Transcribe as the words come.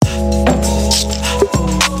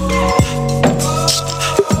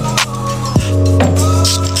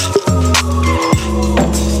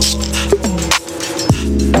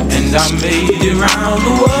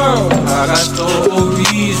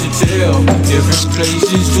different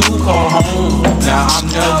places to call home. Now I'm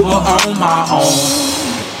never on my own.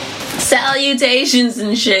 Salutations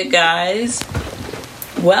and shit, guys.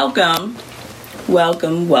 Welcome to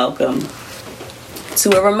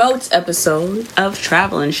a remote episode of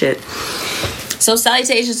Travel and Shit. So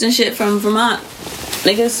salutations and shit from Vermont,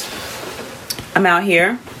 niggas. I'm out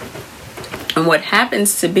here on what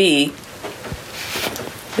happens to be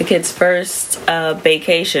the kid's first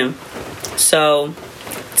vacation. So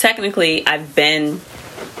technically I've been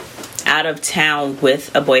out of town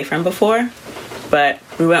with a boyfriend before, but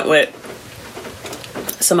we went with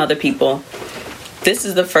some other people. This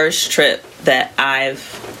is the first trip that I've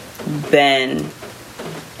been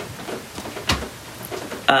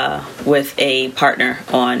with a partner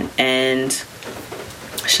on, and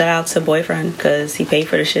shout out to boyfriend because he paid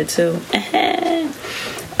for the shit too.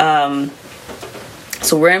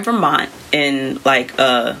 So we're in Vermont, in like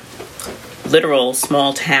a literal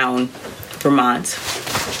small town, Vermont.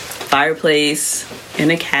 Fireplace in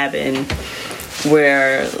a cabin.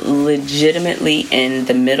 We're legitimately in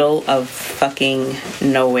the middle of fucking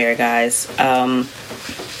nowhere, guys.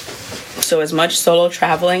 So as much solo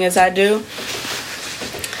traveling as I do,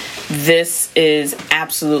 this is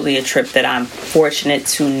absolutely a trip that I'm fortunate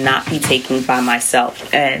to not be taking by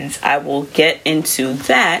myself. And I will get into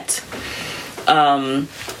that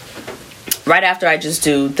right after I just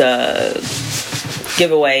do the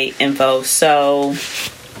giveaway info. So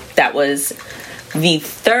that was the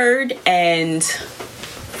third and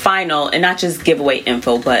final, and not just giveaway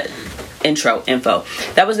info, but intro info.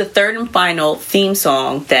 That was the third and final theme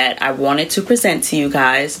song that I wanted to present to you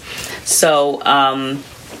guys. So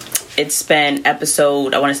it's been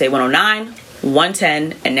episode, I want to say 109,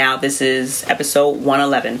 110, and now this is episode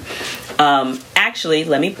 111. Actually,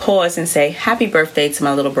 let me pause and say happy birthday to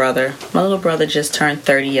my little brother. My little brother just turned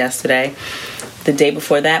 30 yesterday. The day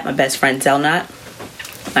before that, my best friend Delnat.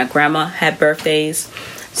 My grandma had birthdays.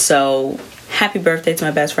 So happy birthday to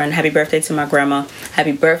my best friend. Happy birthday to my grandma.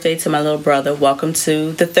 Happy birthday to my little brother. Welcome to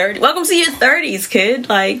your 30s, kid.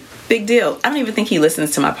 Like, big deal. I don't even think he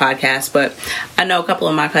listens to my podcast, but I know a couple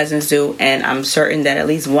of my cousins do, and I'm certain that at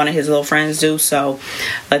least one of his little friends do. So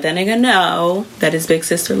let that nigga know that his big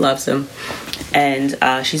sister loves him, and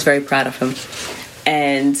she's very proud of him.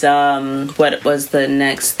 And what was the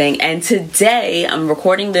next thing? And today I'm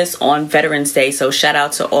recording this on Veterans Day, so shout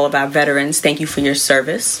out to all of our veterans. Thank you for your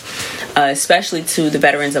service, especially to the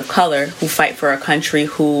veterans of color who fight for a country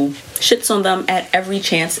who shits on them at every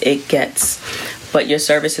chance it gets. But your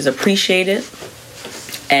service is appreciated,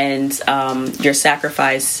 and your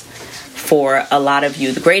sacrifice, for a lot of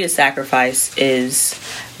you, the greatest sacrifice, is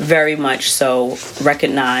very much so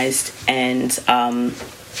recognized and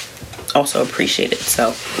also appreciated.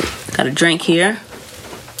 So got a drink here.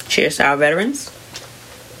 Cheers to our veterans.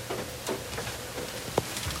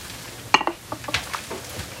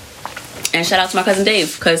 And shout out to my cousin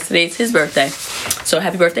Dave, because today's his birthday. So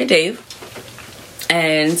happy birthday, Dave.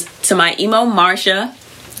 And to my emo Marsha,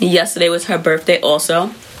 yesterday was her birthday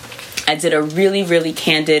also. I did a really, really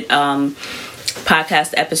candid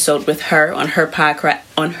podcast episode with her on her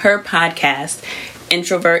podcast,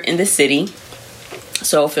 Introvert in the City.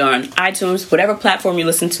 So if you're on iTunes, whatever platform you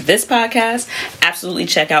listen to this podcast, absolutely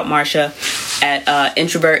check out Marsha at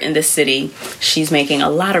Introvert in the City. She's making a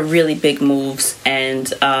lot of really big moves, and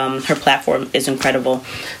her platform is incredible.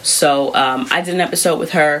 So I did an episode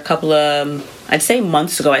with her a couple of, I'd say,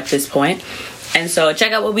 months ago at this point. And so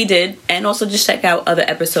check out what we did, and also just check out other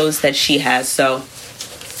episodes that she has. So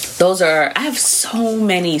I have so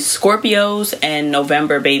many Scorpios and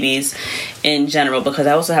November babies in general, because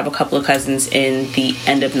I also have a couple of cousins in the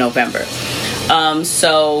end of November.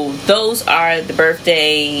 So those are the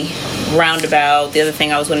birthday roundabout. The other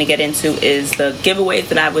thing I was going to get into is the giveaways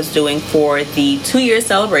that I was doing for the 2-year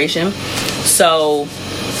celebration. So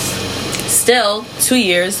still 2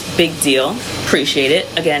 years, big deal. Appreciate it.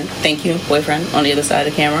 Again, thank you, boyfriend on the other side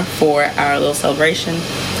of the camera, for our little celebration.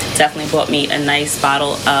 Definitely bought me a nice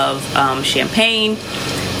bottle of champagne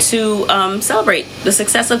to celebrate the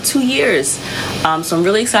success of 2 years. So I'm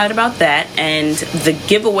really excited about that. And the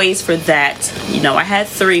giveaways for that, I had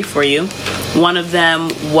 3 for you. One of them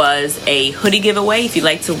was a hoodie giveaway. If you'd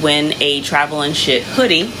like to win a Travel and Shit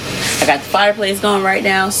hoodie, I got the fireplace going right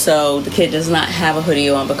now, so the kid does not have a hoodie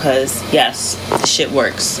on because, yes, the shit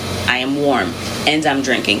works. I am warm and I'm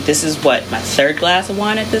drinking. This is my 3rd glass of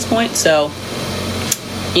wine at this point, so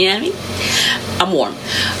you know what I mean? I'm warm.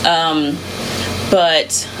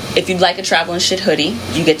 But if you'd like a travel and shit hoodie,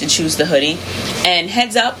 you get to choose the hoodie. And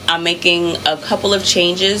heads up, I'm making a couple of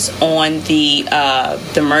changes on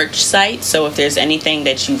the merch site. So if there's anything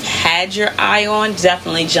that you've had your eye on,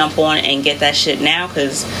 definitely jump on and get that shit now,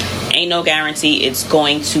 because ain't no guarantee it's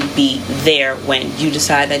going to be there when you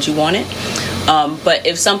decide that you want it. But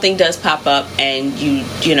if something does pop up and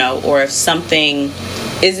you know, or if something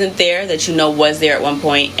isn't there that you know was there at one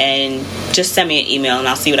point, and just send me an email and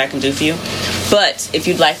I'll see what I can do for you. But if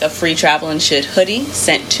you'd like a free travel and shit hoodie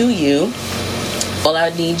sent to you, all I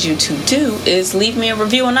need you to do is leave me a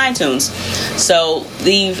review on iTunes. So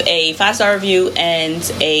leave a 5-star review and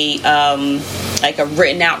a like a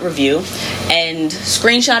written out review, and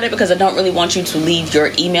screenshot it, because I don't really want you to leave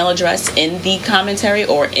your email address in the commentary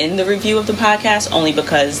or in the review of the podcast, only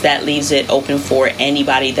because that leaves it open for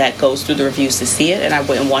anybody that goes through the reviews to see it, and I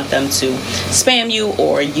wouldn't want them to spam you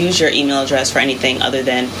or use your email address for anything other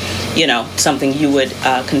than, you know, something you would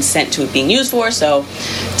consent to it being used for. So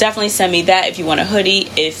definitely send me that if you want a hoodie.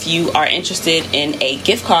 If you are interested in a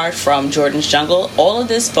gift card from Jordan's Jungle, all of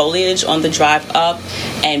this foliage on the drive up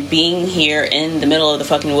and being here in the middle of the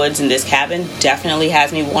fucking woods in this cabin definitely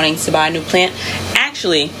has me wanting to buy a new plant.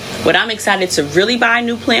 Actually, what I'm excited to really buy a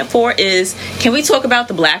new plant for is, can we talk about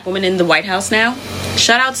the black woman in the White House now?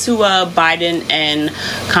 Shout out to Biden and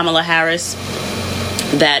Kamala Harris.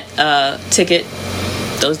 That ticket,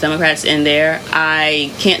 those Democrats in there.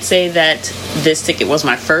 I can't say that this ticket was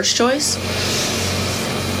my first choice.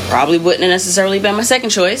 Probably wouldn't have necessarily been my second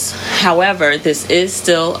choice. However, this is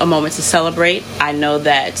still a moment to celebrate. I know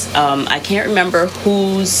that I can't remember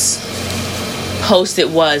whose post it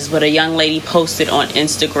was, but a young lady posted on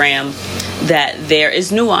Instagram that there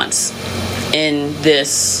is nuance in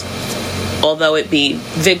this, although it be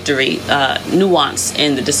victory, nuance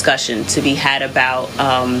in the discussion to be had about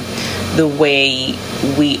the way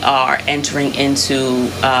we are entering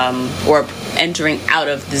into or entering out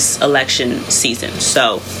of this election season.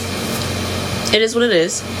 So it is what it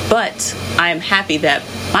is, but I am happy that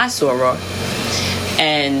my soror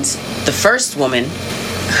and the first woman,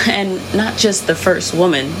 and not just the first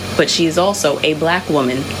woman, but she is also a black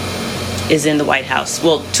woman, is in the White House.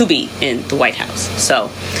 Well, to be in the White House. So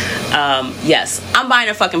yes, I'm buying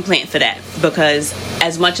a fucking plant for that, because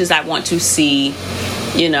as much as I want to see,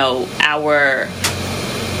 you know, our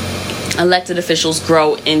elected officials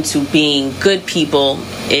grow into being good people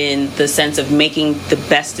in the sense of making the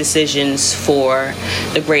best decisions for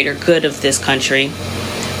the greater good of this country,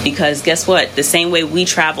 because guess what? The same way we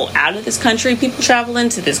travel out of this country, people travel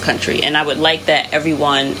into this country. And I would like that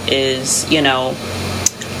everyone is, you know,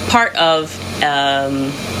 part of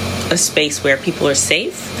a space where people are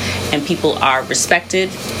safe and people are respected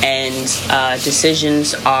and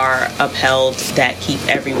decisions are upheld that keep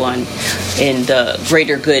everyone in the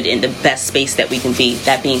greater good, in the best space that we can be.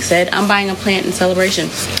 That being said, I'm buying a plant in celebration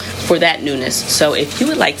for that newness. So if you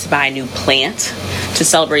would like to buy a new plant to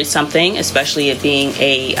celebrate something, especially it being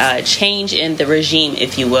a change in the regime,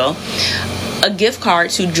 if you will, a gift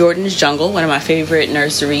card to Jordan's Jungle, one of my favorite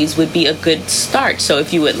nurseries, would be a good start. So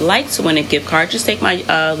if you would like to win a gift card, just take my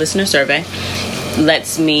listener survey.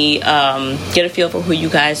 Lets me get a feel for who you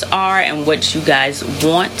guys are and what you guys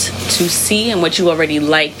want to see and what you already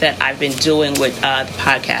like that I've been doing with the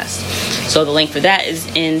podcast. So the link for that is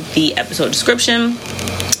in the episode description,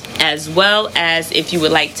 as well as if you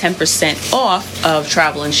would like 10% off of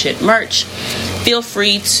Travel and Shit merch, feel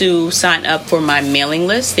free to sign up for my mailing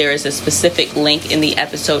list. There is a specific link in the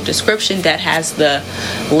episode description that has the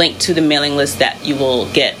link to the mailing list that you will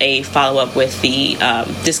get a follow-up with the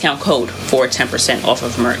discount code for 10% off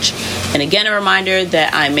of merch. And again, a reminder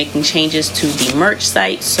that I'm making changes to the merch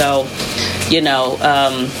site. So, you know,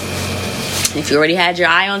 if you already had your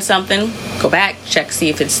eye on something, go back, check, see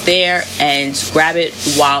if it's there, and grab it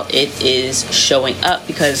while it is showing up,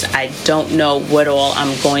 because I don't know what all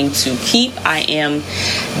I'm going to keep. I am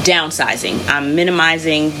downsizing. I'm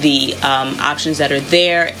minimizing the options that are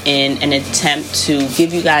there in an attempt to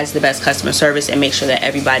give you guys the best customer service and make sure that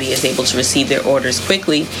everybody is able to receive their orders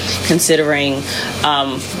quickly, considering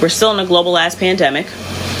we're still in a global ass pandemic.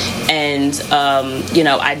 And, you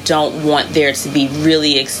know, I don't want there to be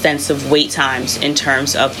really extensive wait times in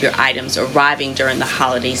terms of your items arriving during the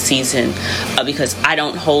holiday season, because I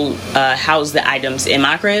don't house the items in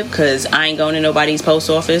my crib, because I ain't going to nobody's post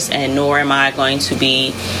office, and nor am I going to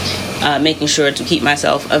be making sure to keep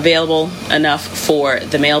myself available enough for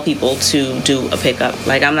the mail people to do a pickup.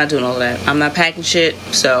 Like, I'm not doing all of that. I'm not packing shit,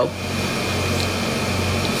 so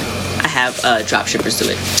I have drop shippers do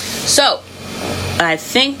it. So I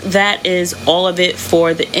think that is all of it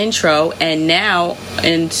for the intro, and now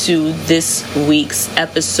into this week's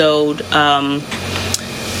episode.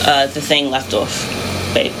 the thing left off,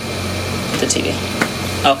 babe. The TV.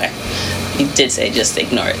 Okay. You did say just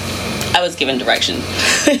ignore it. I was given direction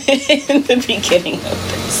in the beginning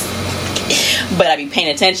of this. But I be paying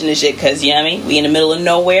attention to shit because, you know what I mean? We in the middle of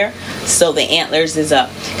nowhere, so the antlers is up.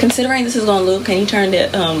 Considering this is going to loop, can you turn the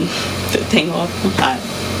thing off? I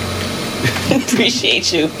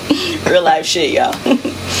appreciate you. Real life shit, y'all.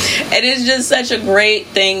 It is just such a great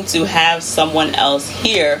thing to have someone else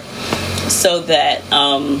here so that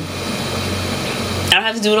I don't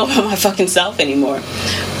have to do it all by my fucking self anymore.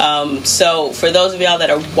 So for those of y'all that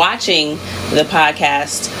are watching the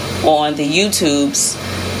podcast on the YouTubes,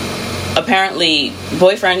 apparently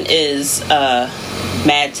boyfriend is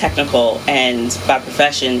mad technical and by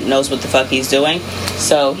profession knows what the fuck he's doing.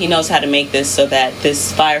 So he knows how to make this so that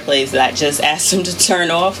this fireplace that I just asked him to turn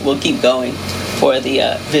off will keep going for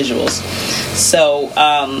the visuals. So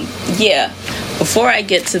yeah, before I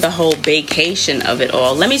get to the whole Baecation of it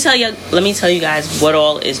all, let me tell you guys what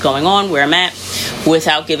all is going on, where I'm at,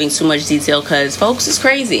 without giving too much detail, because folks, it's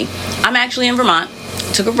crazy. I'm actually in Vermont.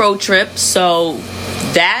 Took a road trip, so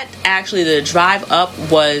that actually, the drive up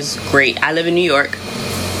was great. I live in New York,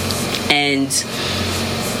 and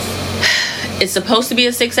it's supposed to be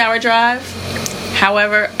a 6-hour drive.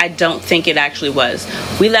 However, I don't think it actually was.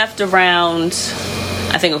 We left around,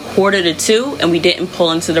 I think, 1:45, and we didn't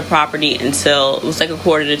pull into the property until, it was like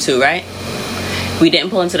 1:45, right? We didn't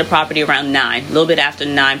pull into the property around 9, a little bit after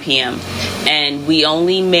 9 p.m. And we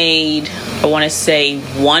only made, I want to say,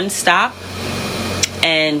 one stop.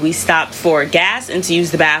 And we stopped for gas and to use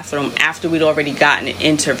the bathroom after we'd already gotten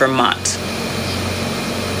into Vermont.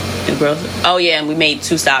 Oh yeah, and we made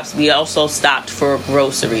 2 stops. We also stopped for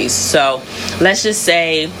groceries. So let's just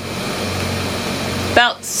say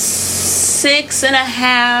about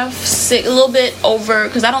 6.5, a little bit over,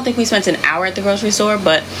 because I don't think we spent an hour at the grocery store,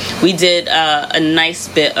 but we did a nice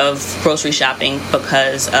bit of grocery shopping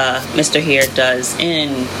because Mr. here does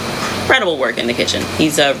incredible work in the kitchen.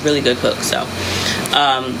 He's a really good cook, so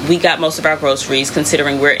we got most of our groceries.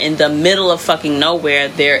 Considering we're in the middle of fucking nowhere,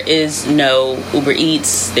 there is no Uber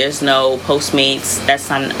Eats, there's no Postmates. That's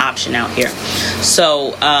not an option out here.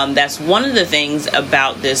 So that's one of the things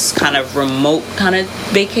about this kind of remote kind of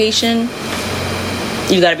vacation.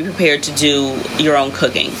 You got to be prepared to do your own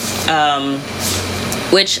cooking,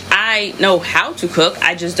 which I know how to cook.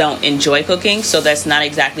 I just don't enjoy cooking, so that's not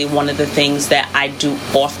exactly one of the things that I do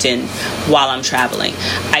often while I'm traveling.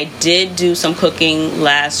 I did do some cooking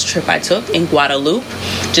last trip I took in Guadalupe,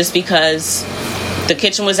 just because the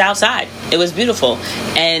kitchen was outside. It was beautiful,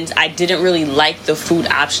 and I didn't really like the food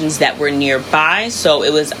options that were nearby, so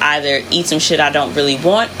it was either eat some shit I don't really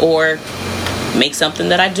want or make something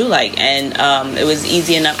that I do like. And it was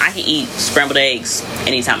easy enough. I can eat scrambled eggs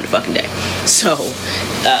any time of the fucking day. So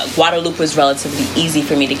Guadalupe was relatively easy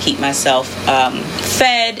for me to keep myself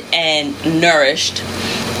fed and nourished,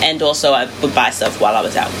 and also I would buy stuff while I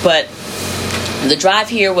was out. But the drive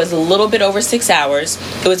here was a little bit over 6 hours.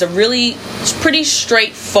 It was a pretty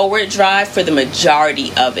straightforward drive for the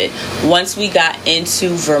majority of it. Once we got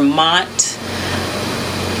into Vermont,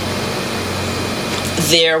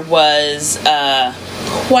 there was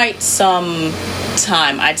quite some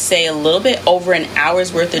time. I'd say a little bit over an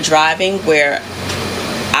hour's worth of driving, where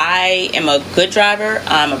I am a good driver.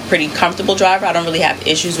 I'm a pretty comfortable driver. I don't really have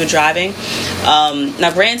issues with driving.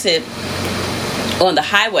 Now, granted, on the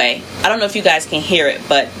highway, I don't know if you guys can hear it,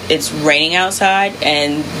 but it's raining outside,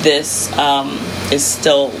 and this is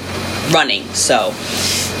still running. So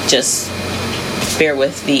just bear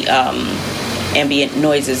with the ambient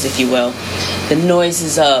noises, if you will, the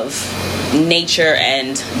noises of nature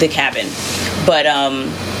and the cabin. But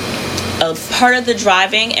a part of the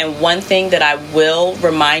driving, and one thing that I will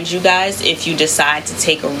remind you guys if you decide to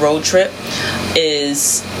take a road trip,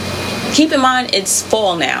 is keep in mind it's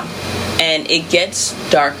fall now and it gets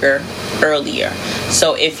darker earlier.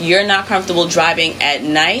 So if you're not comfortable driving at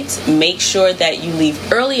night, make sure that you leave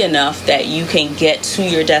early enough that you can get to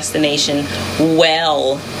your destination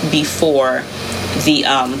well before the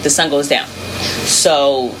sun goes down.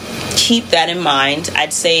 So keep that in mind.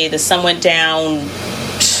 I'd say the sun went down,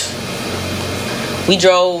 we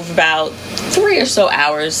drove about 3 or so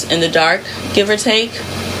hours in the dark, give or take.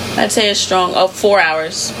 I'd say a strong 4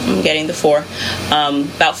 hours. I'm getting the 4.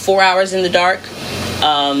 About 4 hours in the dark.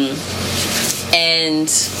 And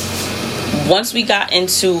once we got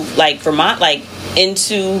into like Vermont, like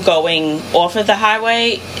into going off of the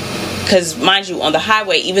highway, because mind you, on the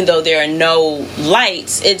highway, even though there are no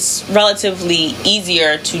lights, it's relatively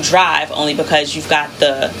easier to drive, only because you've got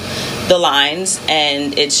the the lines,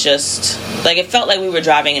 and it's just like it felt like we were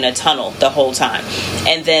driving in a tunnel the whole time.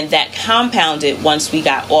 And then that compounded once we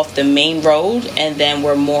got off the main road, and then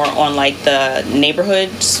we're more on like the neighborhood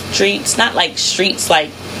streets, not like streets like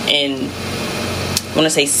in, I want to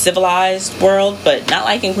say civilized world, but not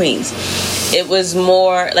like in Queens. It was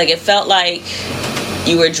more like, it felt like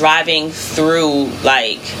you were driving through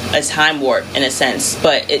like a time warp in a sense,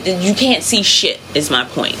 but you can't see shit is my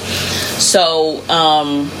point. So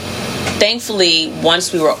thankfully,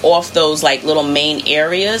 once we were off those like little main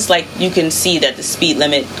areas, like you can see that the speed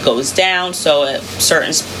limit goes down. So a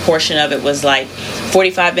certain portion of it was like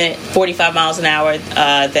 45 miles an hour.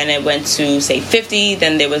 Then it went to say 50.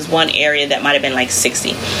 Then there was one area that might have been like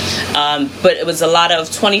 60. But it was a lot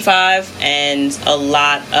of 25 and a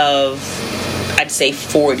lot of, I'd say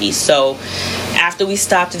 40. So after we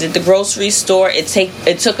stopped at the grocery store,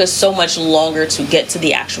 it took us so much longer to get to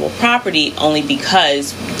the actual property, only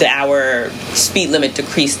because our speed limit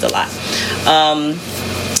decreased a lot.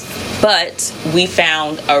 But we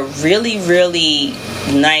found a really, really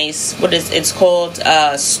nice, it's called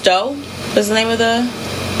Stowe. What's the name of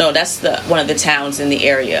that's one of the towns in the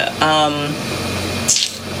area.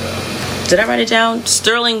 Did I write it down?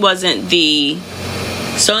 Sterling Groceries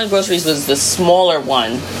was the smaller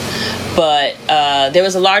one, but there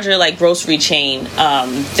was a larger like grocery chain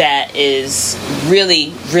that is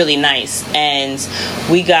really, really nice, and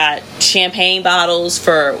we got champagne bottles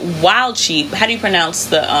for wild cheap. How do you pronounce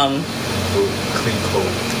the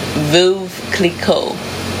Veuve Clicquot?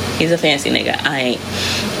 He's a fancy nigga. I ain't.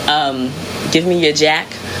 Give me your Jack,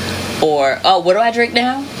 or what do I drink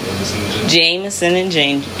now? Jameson and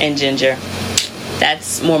ginger.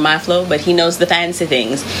 That's more my flow, but he knows the fancy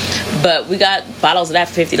things. But we got bottles of that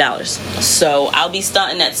for $50. So I'll be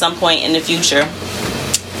stunting at some point in the future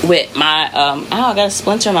with my I got a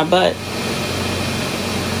splinter in my butt.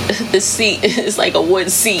 The seat is like a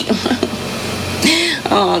wood seat.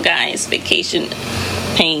 Oh guys, vacation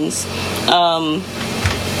pains.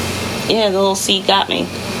 Yeah, the little seat got me.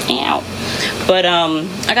 Ow. But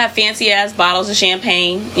I got fancy ass bottles of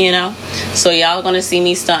champagne, so y'all gonna see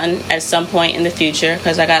me stunting at some point in the future,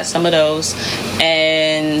 because I got some of those,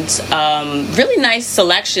 and really nice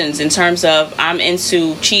selections in terms of, I'm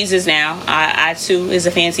into cheeses now. I too is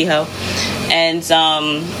a fancy hoe, and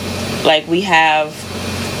like we have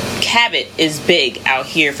Cabot is big out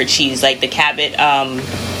here for cheese, like the Cabot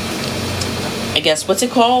I guess what's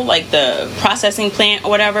it called, like the processing plant or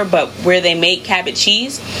whatever, but where they make Cabot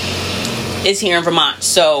cheese is here in Vermont.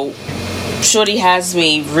 So Shorty has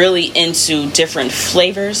me really into different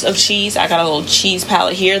flavors of cheese. I got a little cheese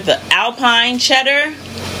palette here. The Alpine cheddar,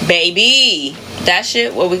 baby. That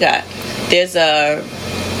shit, what we got? There's a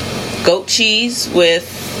goat cheese with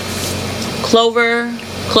clover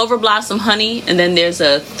blossom honey, and then there's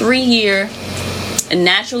a 3-year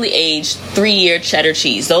naturally aged 3-year cheddar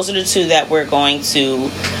cheese. Those are the two that we're going to.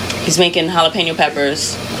 He's making jalapeno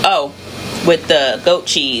peppers. Oh, with the goat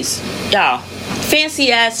cheese. Y'all,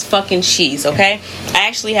 fancy ass fucking cheese, okay? I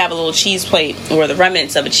actually have a little cheese plate, or the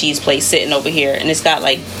remnants of a cheese plate, sitting over here, and it's got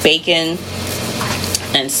like bacon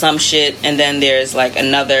and some shit, and then there's like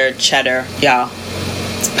another cheddar. Y'all,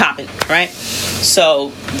 it's popping, right? So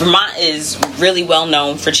Vermont is really well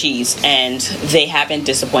known for cheese, and they haven't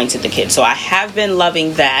disappointed the kids. So I have been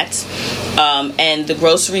loving that. And the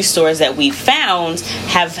grocery stores that we found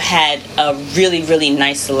have had a really, really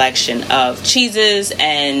nice selection of cheeses,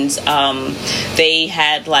 and they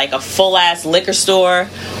had like a full ass liquor store,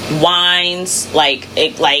 wines, like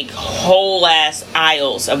whole ass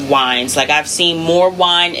aisles of wines. Like I've seen more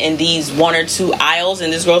wine in these 1 or 2 aisles in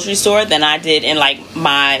this grocery store than I did in like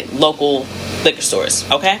my local liquor stores.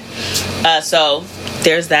 Okay, so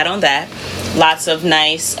there's that on that. Lots of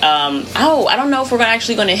nice I don't know if we're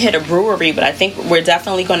actually going to hit a brewery, but I think we're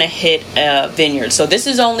definitely going to hit a vineyard. So this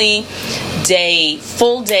is only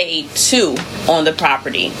full day 2 on the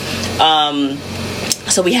property.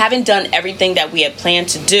 So we haven't done everything that we had planned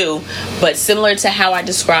to do, but similar to how I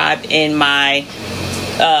described in my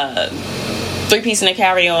 3-piece and a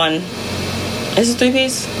carry-on. Is it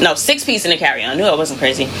 3-piece? No, 6-piece and a carry-on. I knew I wasn't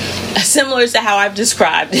crazy. Similar to how I've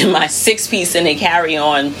described in my 6-piece and a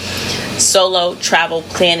carry-on solo travel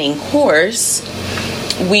planning course,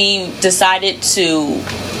 we decided to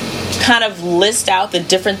kind of list out the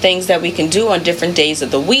different things that we can do on different days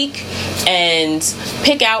of the week and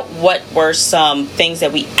pick out what were some things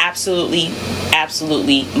that we absolutely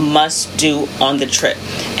must do on the trip.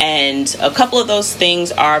 And a couple of those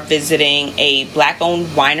things are visiting a black-owned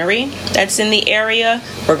winery that's in the area.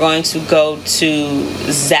 We're going to go to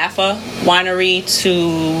Zaffa Winery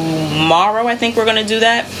tomorrow. I think we're going to do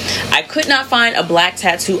that. I could not find a black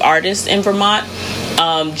tattoo artist in Vermont.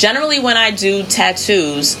 Generally when I do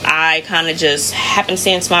tattoos, I kind of just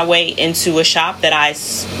happenstance my way into a shop that I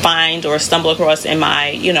find or stumble across in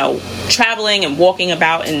my, traveling and walking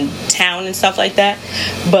about in town and stuff like that.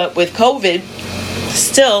 But with COVID,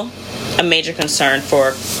 still a major concern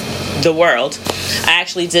for the world, I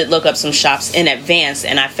actually did look up some shops in advance,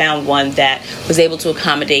 and I found one that was able to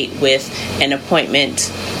accommodate with an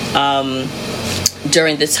appointment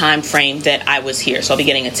during the time frame that I was here. So I'll be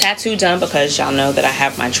getting a tattoo done because y'all know that I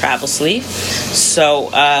have my travel sleeve. So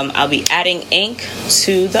I'll be adding ink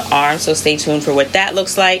to the arm, so stay tuned for what that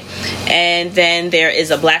looks like. And then there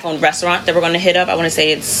is a black-owned restaurant that we're going to hit up. I want to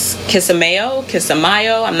say it's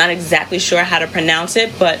Kismayo. I'm not exactly sure how to pronounce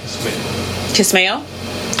it, but Kismayo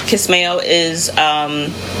is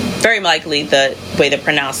very likely the way to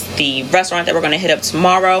pronounce the restaurant that we're going to hit up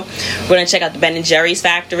tomorrow. We're going to check out the Ben & Jerry's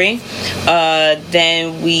factory.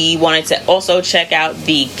 Then we wanted to also check out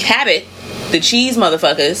the Cabot, the cheese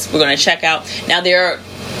motherfuckers. We're going to check out. Now, there are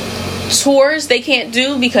tours they can't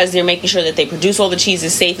do because they're making sure that they produce all the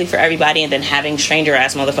cheeses safely for everybody, and then having stranger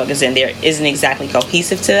ass motherfuckers in there isn't exactly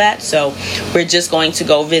cohesive to that. So we're just going to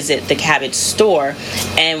go visit the Cabot store,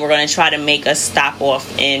 and we're going to try to make a stop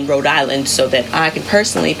off in Rhode Island so that I can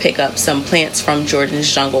personally pick up some plants from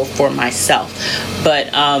Jordan's Jungle for myself.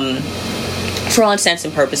 But for all intents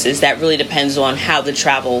and purposes, that really depends on how the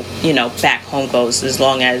travel, back home goes, as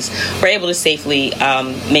long as we're able to safely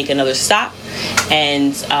make another stop,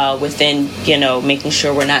 and within, making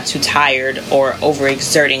sure we're not too tired or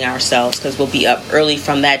overexerting ourselves, because we'll be up early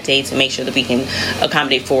from that day to make sure that we can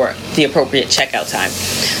accommodate for the appropriate checkout time.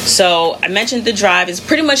 So I mentioned the drive is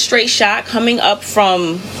pretty much straight shot coming up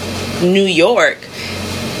from New York.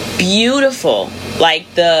 Beautiful.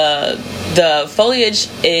 Like the foliage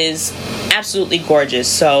is absolutely gorgeous.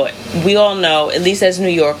 So we all know, at least as New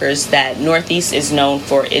Yorkers, that Northeast is known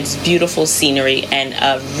for its beautiful scenery and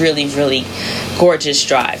a really, really gorgeous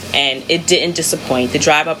drive. And it didn't disappoint. The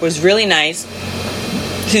drive up was really nice.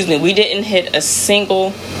 We didn't hit a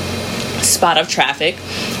single spot of traffic.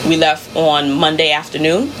 We left on Monday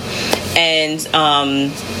afternoon, and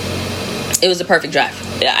it was a perfect drive.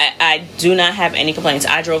 I do not have any complaints.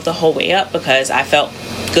 I drove the whole way up because I felt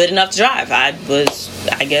good enough to drive. I was,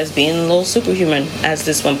 I guess, being a little superhuman, as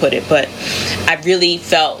this one put it, but I really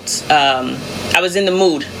felt I was in the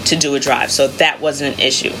mood to do a drive, so that wasn't an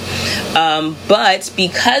issue. But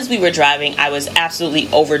because we were driving, I was absolutely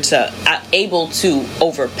able to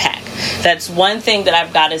overpack. That's one thing that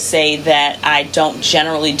I've got to say that I don't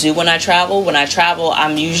generally do when I travel. When I travel,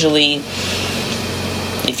 I'm usually,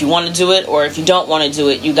 if you want to do it or if you don't want to do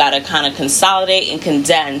it, you got to kind of consolidate and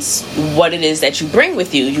condense what it is that you bring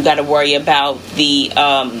with you. You got to worry about the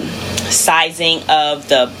sizing of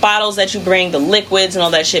the bottles that you bring, the liquids and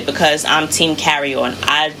all that shit, because I'm team carry-on.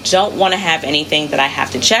 I don't want to have anything that I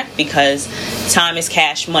have to check because time is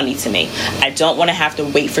cash money to me. I don't want to have to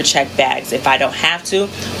wait for checked bags if I don't have to.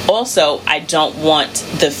 Also, I don't want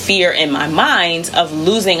the fear in my mind of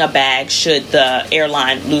losing a bag should the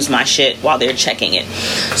airline lose my shit while they're checking it.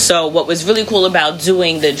 So what was really cool about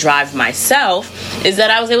doing the drive myself is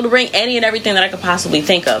that I was able to bring any and everything that I could possibly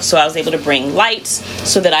think of. So I was able to bring lights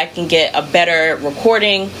so that I can get a better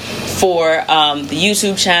recording for the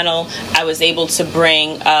YouTube channel. I was able to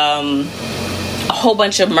bring a whole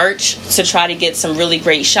bunch of merch to try to get some really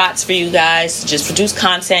great shots for you guys, to just produce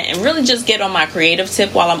content and really just get on my creative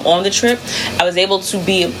tip while I'm on the trip. I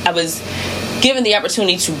was given the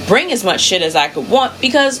opportunity to bring as much shit as I could want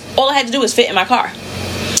because all I had to do was fit in my car.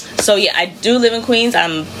 So yeah, I do live in Queens.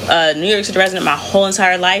 I'm a New York City resident my whole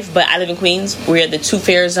entire life, but I live in Queens. We're the two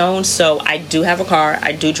fare zone, so I do have a car.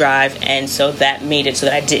 I do drive, and so that made it so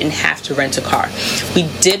that I didn't have to rent a car. We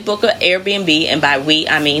did book an Airbnb, and by we,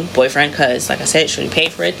 I mean boyfriend, because like I said, should have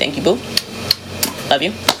paid for it. Thank you, boo. Love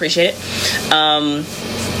you. Appreciate it.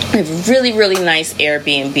 We have a really, really nice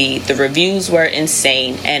Airbnb. The reviews were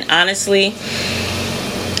insane, and honestly,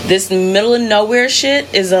 this middle of nowhere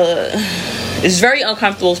shit is It's very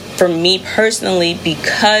uncomfortable for me personally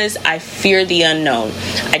because I fear the unknown.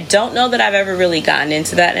 I don't know that I've ever really gotten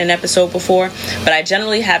into that in an episode before, but I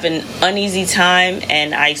generally have an uneasy time,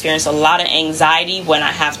 and I experience a lot of anxiety when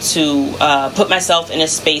I have to put myself in a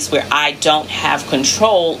space where I don't have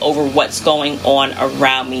control over what's going on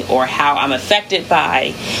around me or how I'm affected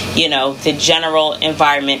by, the general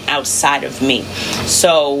environment outside of me.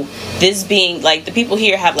 So this being, like, the people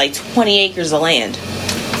here have like 20 acres of land.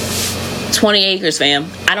 20 acres, fam.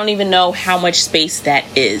 I don't even know how much space that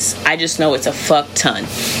is. I just know it's a fuck ton.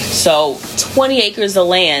 So 20 acres of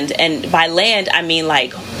land, and by land I mean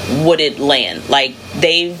like wooded land. Like,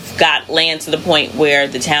 they've got land to the point where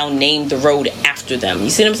the town named the road after them. You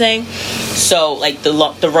see what I'm saying? So like the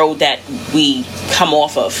road that we come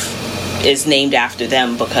off of is named after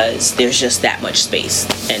them because there's just that much space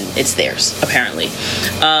and it's theirs, apparently.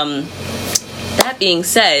 That being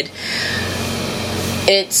said,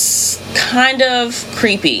 it's kind of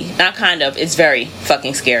creepy. Not kind of, it's very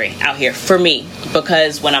fucking scary out here for me,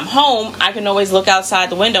 because when I'm home, I can always look outside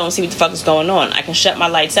the window and see what the fuck is going on. I can shut my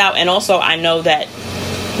lights out, and also I know that,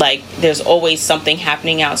 like, there's always something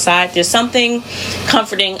happening outside. There's something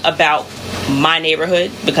comforting about my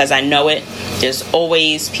neighborhood because I know it. There's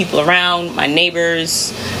always people around, my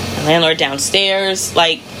neighbors, my landlord downstairs,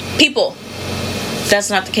 like, people. That's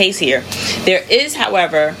not the case here. There is,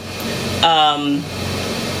 however,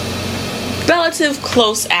 relative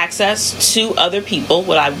close access to other people.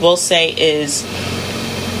 What I will say is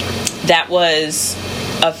that was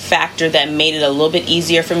a factor that made it a little bit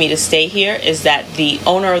easier for me to stay here, is that the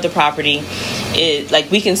owner of the property is,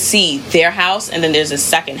 like, we can see their house, and then there's a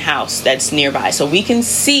second house that's nearby, so we can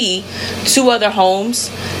see two other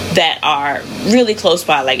homes that are really close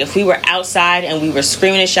by. Like, if we were outside and we were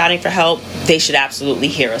screaming and shouting for help, they should absolutely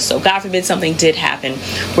hear us. So God forbid something did happen,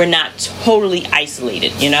 we're not totally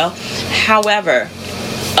isolated, However,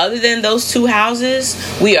 other than those two houses,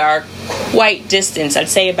 we are quite distant. I'd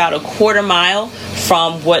say about a quarter mile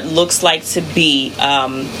from what looks like to be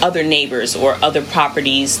other neighbors or other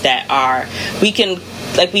properties that are, we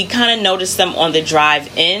kind of notice them on the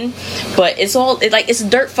drive in, but it's a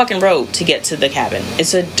dirt fucking road to get to the cabin.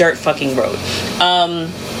 It's a dirt fucking road. I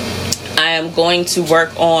am going to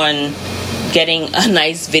work on getting a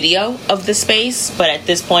nice video of the space, but at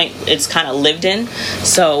this point it's kind of lived in.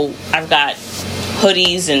 So I've got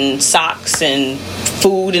hoodies and socks and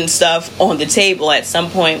food and stuff on the table. At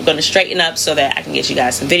some point I'm going to straighten up so that I can get you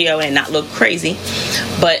guys some video and not look crazy.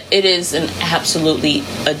 But it is an absolutely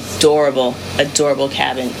adorable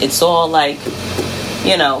cabin. It's all like,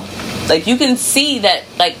 like, you can see that,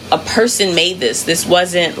 like, a person made this. This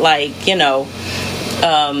wasn't like,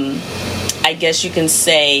 I guess you can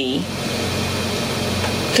say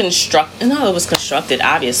it was constructed,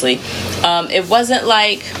 obviously. It wasn't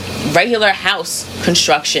like regular house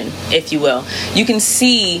construction, if you will. You can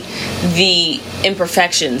see the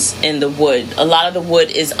imperfections in the wood. A lot of the wood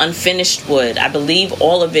is unfinished wood. I believe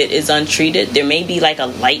all of it is untreated. There may be like a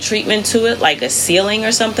light treatment to it, like a ceiling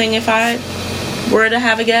or something, if I were to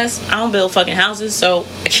have a guess. I don't build fucking houses, so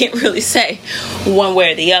I can't really say one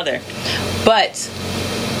way or the other. But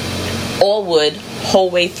all wood, whole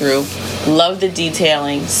way through. Love the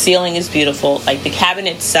detailing. Ceiling is beautiful. Like, the cabin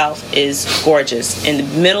itself is gorgeous, in the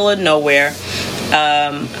middle of nowhere.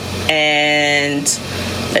 And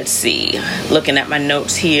let's see, looking at my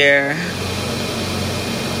notes here.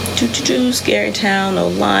 Scary town, no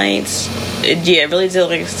lights. It really did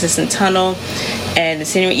like a consistent tunnel. And the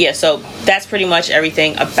scenery, so that's pretty much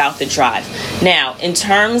everything about the drive. Now, in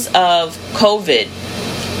terms of COVID,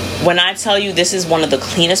 when I tell you this is one of the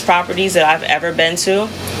cleanest properties that I've ever been to,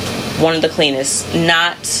 one of the cleanest.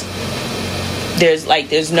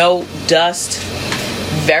 There's no dust,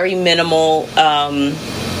 very minimal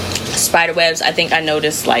spider webs. I think I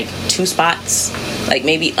noticed like 2 spots, like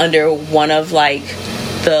maybe under one of like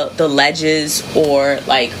the ledges, or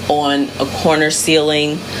like on a corner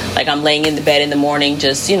ceiling. Like, I'm laying in the bed in the morning,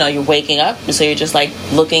 just, you're waking up, and so you're just like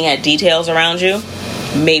looking at details around you.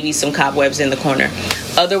 Maybe some cobwebs in the corner.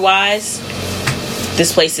 Otherwise,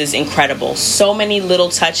 this place is incredible. So many little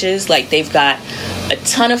touches. Like, they've got a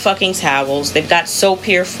ton of fucking towels. They've got soap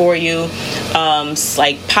here for you.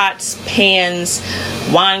 Like pots, pans,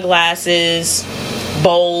 wine glasses,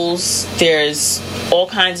 bowls. There's all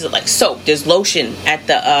kinds of like soap. There's lotion at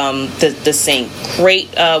the sink.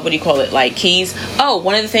 Great, like keys. Oh,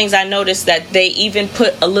 one of the things I noticed, that they even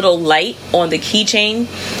put a little light on the keychain,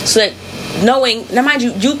 so that now mind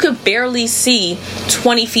you could barely see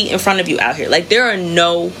 20 feet in front of you out here. Like, there are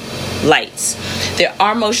no lights. There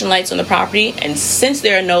are motion lights on the property, and since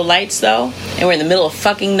there are no lights though, and we're in the middle of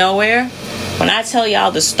fucking nowhere, When I tell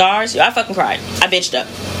y'all the stars, I fucking cried. I bitched up.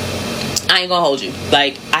 I ain't gonna hold you.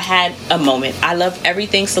 Like, I had a moment. I love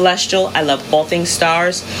everything celestial. I love all things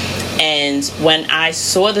stars. And when I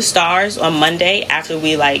saw the stars on Monday, after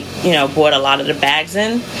we bought a lot of the bags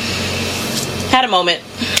in, had a moment.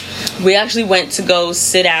 We actually went to go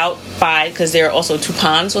sit out by, because there are also 2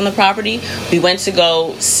 ponds on the property. We went to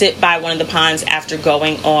go sit by one of the ponds after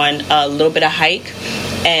going on a little bit of hike.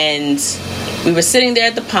 And we were sitting there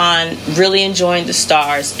at the pond, really enjoying the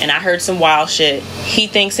stars, and I heard some wild shit. He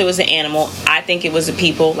thinks it was an animal. I think it was a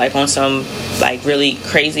people, like on some really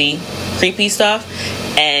crazy, creepy stuff.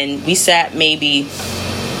 And we sat maybe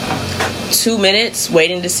 2 minutes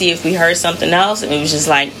waiting to see if we heard something else, and it was just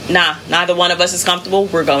like, nah, neither one of us is comfortable.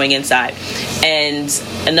 We're going inside. And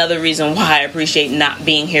another reason why I appreciate not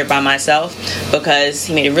being here by myself, because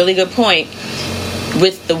he made a really good point.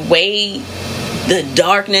 With the way the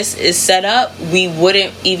darkness is set up, we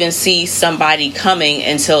wouldn't even see somebody coming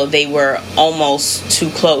until they were almost too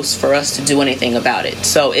close for us to do anything about it.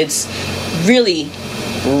 So it's really,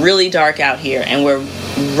 really dark out here, and we're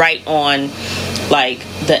right on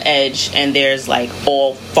the edge, and there's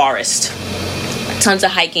all forest, tons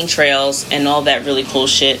of hiking trails and all that really cool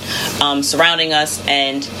shit surrounding us.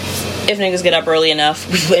 And if niggas get up early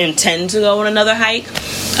enough, we intend to go on another hike.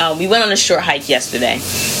 We went on a short hike yesterday,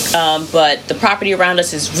 but the property around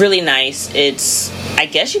us is really nice. It's, I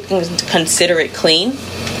guess you can consider it clean.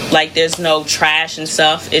 There's no trash and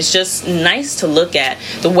stuff. It's just nice to look at.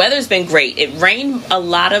 The weather's been great. It rained a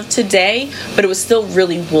lot of today, but it was still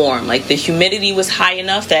really warm. The humidity was high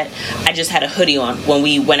enough that I just had a hoodie on when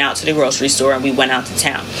we went out to the grocery store and we went out to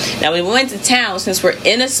town. Now, when we went to town, since we're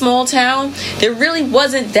in a small town, there really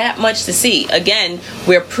wasn't that much to see. Again,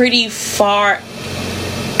 we're pretty far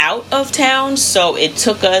out of town, so it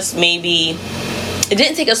took us it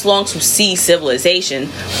didn't take us long to see civilization,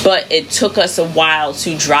 but it took us a while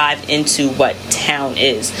to drive into what town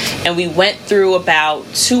is. And we went through about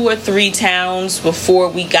 2 or 3 towns before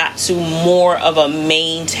we got to more of a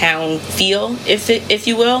main town feel, if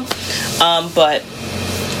you will. But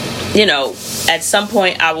at some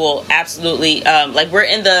point I will absolutely we're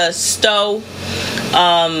in the Stowe,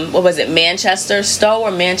 what was it, Manchester, Stowe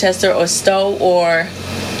or Manchester or Stowe, or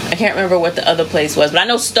I can't remember what the other place was, but I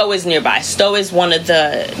know Stowe is nearby. Stowe is one of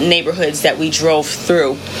the neighborhoods that we drove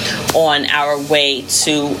through on our way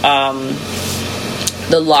to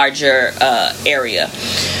the larger area.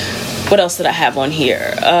 What else did I have on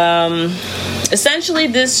here? Essentially,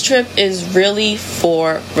 this trip is really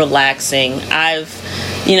for relaxing.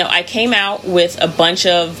 I came out with a bunch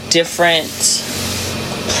of different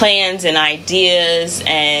plans and ideas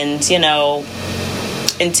and,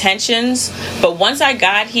 intentions, but once I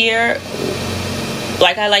got here,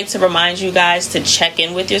 I like to remind you guys to check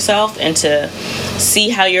in with yourself and to see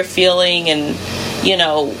how you're feeling, and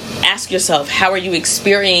ask yourself, how are you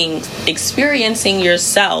experiencing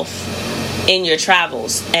yourself in your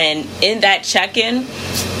travels? And in that check-in,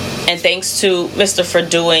 and thanks to Mr. for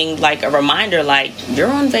doing a reminder,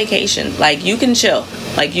 you're on vacation, you can chill,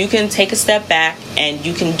 you can take a step back and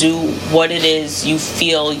you can do what it is you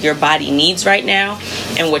feel your body needs right now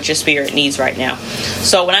and what your spirit needs right now.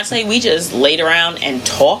 So when I say we just laid around and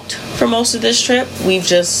talked for most of this trip, we've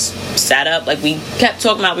just sat up, we kept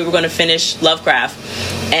talking about we were going to finish Lovecraft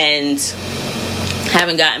and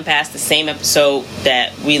haven't gotten past the same episode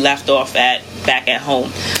that we left off at back at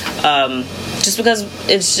home. Just because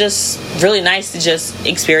it's just really nice to just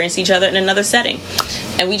experience each other in another setting.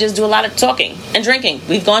 And we just do a lot of talking and drinking.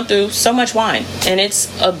 We've gone through so much wine, and it's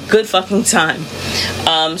a good fucking time.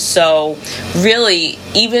 So really,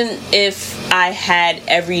 even if I had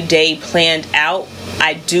every day planned out,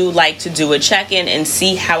 I do like to do a check-in and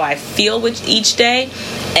see how I feel with each day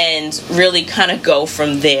and really kind of go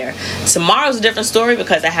from there. Tomorrow's a different story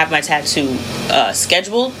because I have my tattoo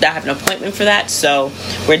scheduled. I have an appointment for that, so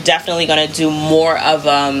we're definitely going to do more of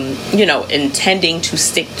intending to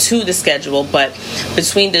stick to the schedule. But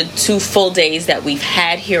between the 2 full days that we've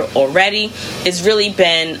had here already, it's really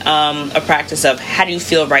been a practice of how do you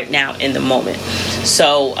feel right now in the moment.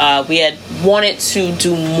 So we had wanted to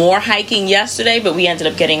do more hiking yesterday, but we ended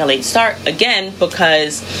up getting a late start again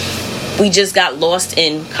because we just got lost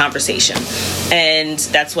in conversation. And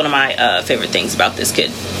that's one of my favorite things about this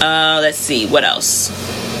kid. Let's see, what else?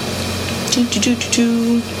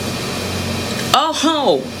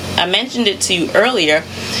 Oh, I mentioned it to you earlier.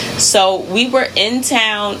 So we were in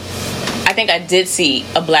town, I think think I did see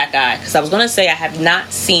a black guy, because I was going to say I have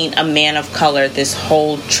not seen a man of color this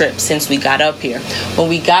whole trip since we got up here. When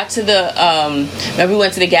we got to the, remember we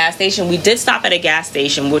went to the gas station? We did stop at a gas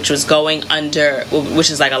station, which was going under, which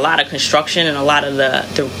is like a lot of construction, and a lot of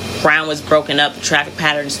the ground was broken up. The traffic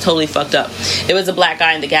pattern is totally fucked up. There was a black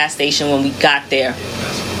guy in the gas station when we got there.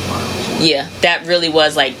 Yeah, that really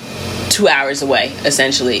was like 2 hours away,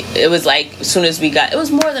 essentially. It was like, as soon as we got, it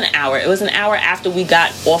was more than an hour. It was an hour after we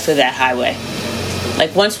got off of that highway.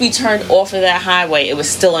 Like, once we turned off of that highway, it was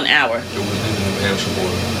still an hour. It was in the New Hampshire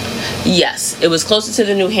border. Yes, it was closer to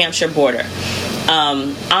the New Hampshire border.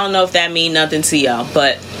 I don't know if that means nothing to y'all,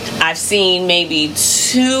 but I've seen maybe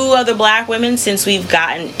 2 other black women since we've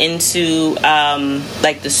gotten into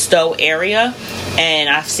like the Stowe area, and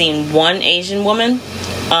I've seen 1 Asian woman.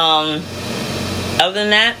 Other than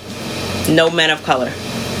that, no men of color,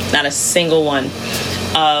 not a single one.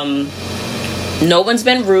 No one's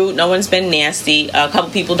been rude, no one's been nasty. A couple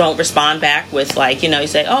people don't respond back with, like, you know, you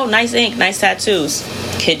say, oh, nice ink, nice tattoos.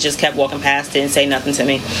 Kid just kept walking past, didn't say nothing to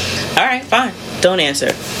me. All right, fine, don't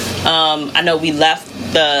answer. I know we left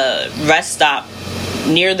the rest stop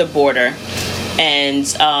near the border, and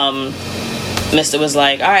Mr. was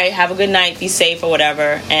like, all right, have a good night, be safe or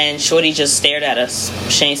whatever, and Shorty just stared at us.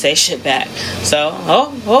 She ain't say shit back. So,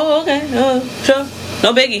 okay, sure,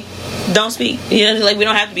 no biggie, don't speak. You know, like, we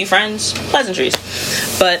don't have to be friends. Pleasantries.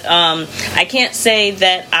 But I can't say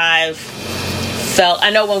that I've felt, I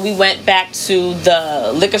know when we went back to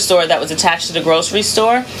the liquor store that was attached to the grocery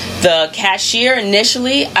store, the cashier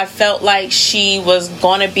initially, I felt like she was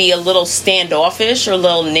going to be a little standoffish or a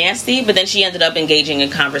little nasty, but then she ended up engaging in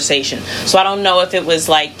conversation. So I don't know if it was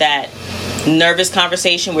like that nervous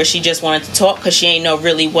conversation where she just wanted to talk because she ain't know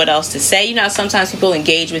really what else to say. You know, sometimes people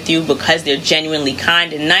engage with you because they're genuinely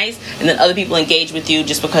kind and nice, and then other people engage with you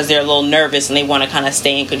just because they're a little nervous and they want to kind of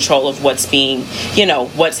stay in control of what's being, you know,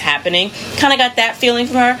 what's happening. Kind of got that feeling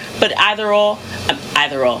from her. But either all,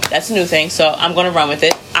 that's a new thing, so I'm gonna run with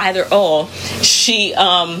it. Either all, she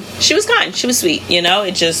was kind, she was sweet, you know.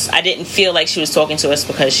 It just, I didn't feel like she was talking to us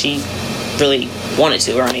because she really wanted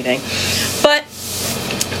to or anything. But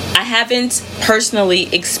I haven't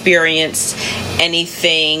personally experienced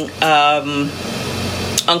anything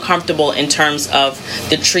uncomfortable in terms of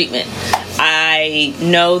the treatment. I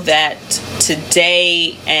know that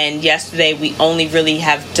today and yesterday we only really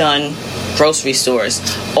have done grocery stores.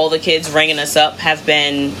 All the kids ringing us up have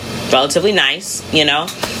been relatively nice, you know.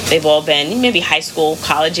 They've all been maybe high school,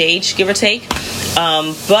 college age, give or take.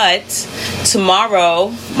 But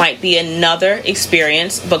tomorrow might be another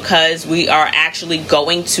experience because we are actually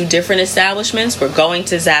going to different establishments. We're going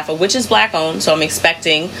to Zaffa, which is black owned, so I'm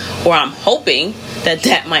expecting, or I'm hoping,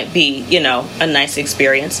 that might be, you know, a nice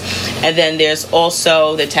experience. And then there's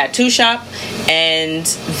also the tattoo shop and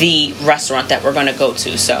the restaurant that we're going to go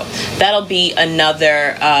to. So that'll be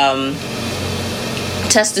another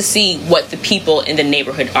test to see what the people in the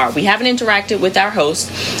neighborhood are. We haven't interacted with our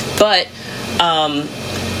host, but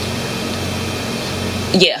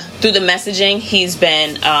yeah, through the messaging, he's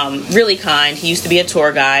been really kind. He used to be a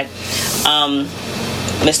tour guide.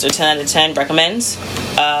 Mr. 10 out of 10 recommends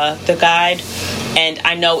the guide. And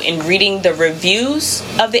I know in reading the reviews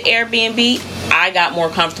of the Airbnb, I got more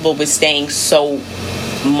comfortable with staying so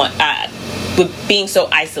much, with being so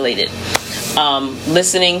isolated.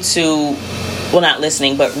 Listening to, well, not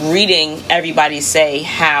listening, but reading everybody say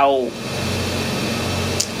how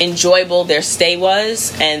enjoyable their stay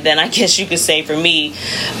was, and then I guess you could say for me,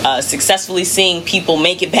 successfully seeing people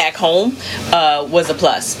make it back home was a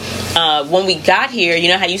plus. When we got here, you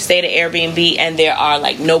know how you stay at an Airbnb and there are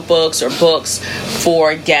like notebooks or books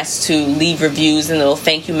for guests to leave reviews and little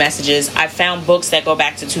thank you messages. I found books that go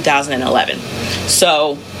back to 2011.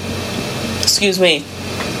 So, excuse me,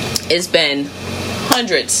 it's been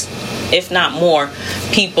hundreds, if not more,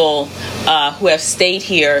 people who have stayed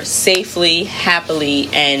here safely, happily,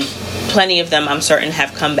 and plenty of them, I'm certain,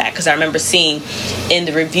 have come back. Because I remember seeing in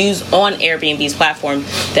the reviews on Airbnb's platform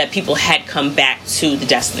that people had come back to the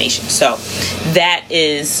destination. So that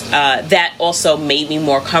is that also made me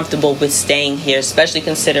more comfortable with staying here, especially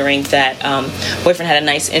considering that boyfriend had a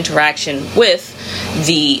nice interaction with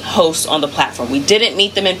the host on the platform. We didn't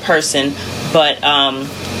meet them in person, but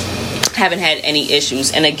haven't had any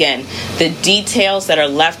issues. And again, the details that are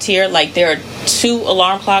left here, like there are 2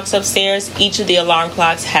 alarm clocks upstairs. Each of the alarm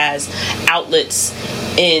clocks has outlets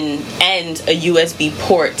and a USB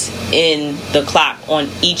port in the clock on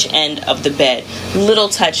each end of the bed. Little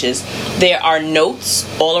touches. There are notes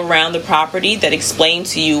all around the property that explain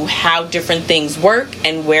to you how different things work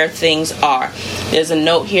and where things are. There's a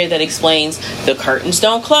note here that explains the curtains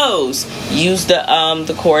don't close. Use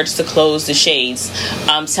the cords to close the shades.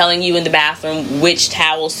 Telling you in the bathroom which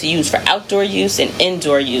towels to use for outdoor use and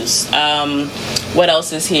indoor use. What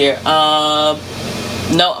else is here?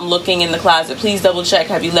 No, I'm looking in the closet. Please double check.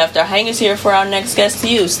 Have you left our hangers here for our next guest to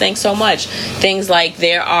use? Thanks so much. Things like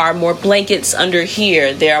there are more blankets under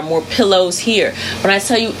here. There are more pillows here. When I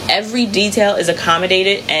tell you every detail is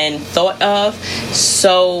accommodated and thought of,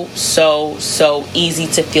 so easy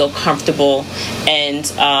to feel comfortable and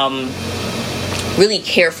really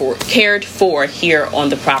cared for here on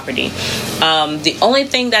the property. The only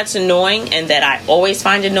thing that's annoying and that I always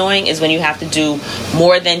find annoying is when you have to do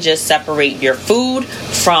more than just separate your food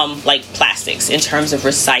from like plastics in terms of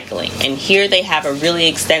recycling. And here they have a really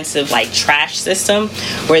extensive like trash system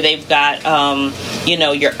where they've got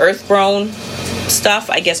your earth grown stuff,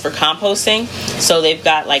 I guess, for composting. So they've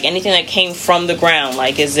got like anything that came from the ground,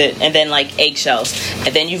 and then like eggshells,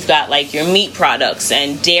 and then you've got like your meat products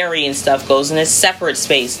and dairy and stuff goes in a separate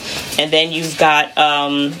space, and then you've got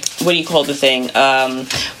what do you call the thing,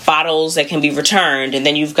 bottles that can be returned, and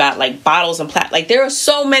then you've got like bottles and like there are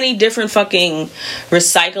so many different fucking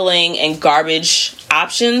recycling and garbage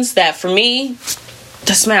options that for me,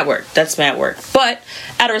 that's mad work. But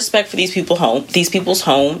out of respect for these people's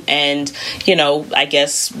home, and I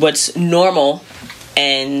guess what's normal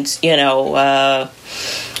and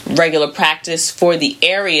regular practice for the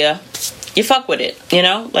area, you fuck with it.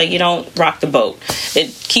 Like you don't rock the boat.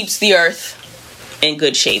 It keeps the earth in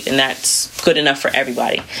good shape, and that's good enough for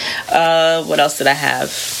everybody. What else did I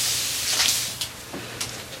have?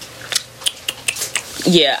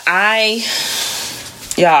 Yeah, I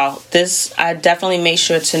definitely make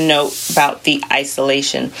sure to note about the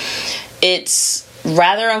isolation. It's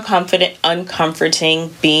rather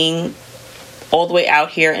uncomforting being all the way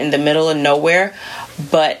out here in the middle of nowhere,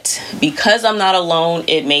 but because I'm not alone,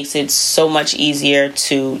 it makes it so much easier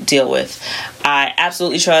to deal with. I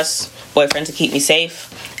absolutely trust boyfriend to keep me safe,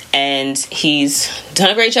 and he's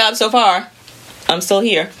done a great job so far. I'm still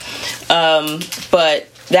here. But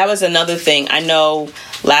that was another thing. I know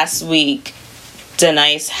last week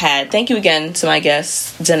Denise thank you again to my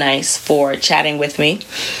guest Denise for chatting with me.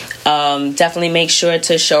 Definitely make sure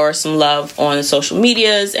to show her some love on the social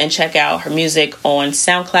medias and check out her music on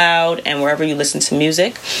SoundCloud and wherever you listen to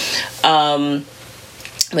music.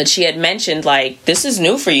 But she had mentioned, like, this is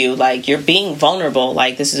new for you. Like, you're being vulnerable.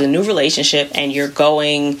 Like, this is a new relationship and you're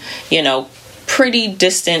going, pretty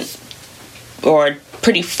distant or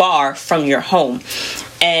pretty far from your home.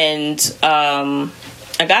 And I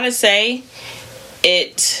gotta say,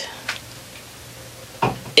 it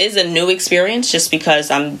is a new experience just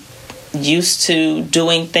because I'm used to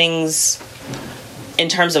doing things in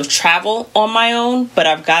terms of travel on my own, but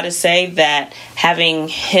I've got to say that having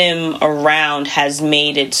him around has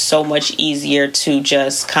made it so much easier to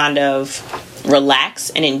just kind of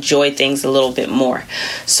relax and enjoy things a little bit more.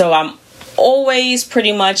 So I'm always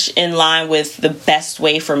pretty much in line with the best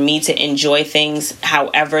way for me to enjoy things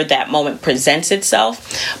however that moment presents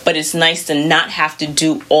itself, but it's nice to not have to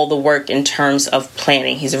do all the work in terms of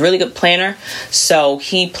planning. He's a really good planner, so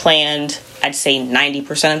he planned, I'd say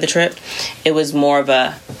 90% of the trip. It was more of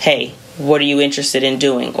a, hey, what are you interested in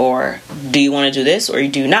doing? Or do you want to do this or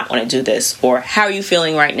do you not want to do this? Or how are you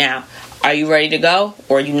feeling right now? Are you ready to go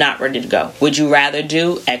or are you not ready to go? Would you rather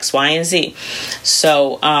do X, Y, and Z?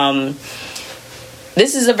 So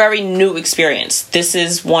this is a very new experience. This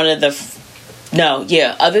is one of the...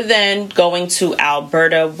 other than going to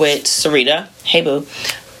Alberta with Sarita, hey boo,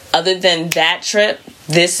 other than that trip,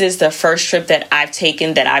 this is the first trip that I've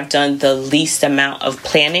taken that I've done the least amount of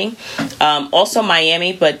planning. Also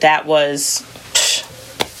Miami, but that was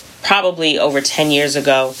probably over 10 years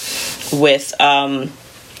ago with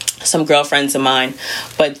some girlfriends of mine.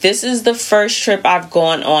 But this is the first trip I've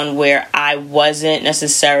gone on where I wasn't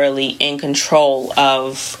necessarily in control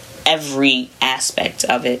of every aspect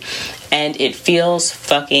of it. And it feels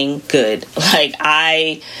fucking good. Like,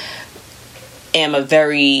 I am a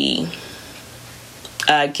very...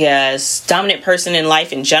 dominant person in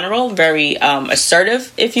life in general, very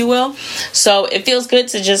assertive, if you will. So it feels good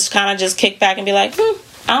to just kind of just kick back and be like, I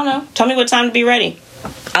don't know, tell me what time to be ready.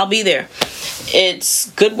 I'll be there. It's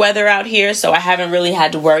good weather out here, so I haven't really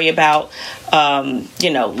had to worry about,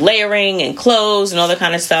 layering and clothes and all that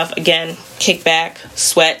kind of stuff. Again, kick back,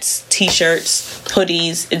 sweats, t-shirts,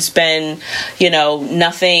 hoodies. It's been,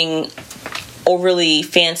 nothing overly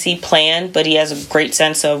fancy plan, but he has a great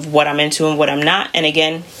sense of what I'm into and what I'm not. And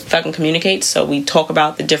again, fucking communicates. So we talk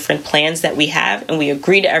about the different plans that we have, and we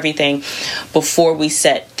agree to everything before we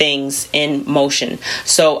set things in motion.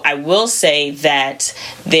 So I will say that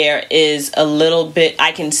there is a little bit,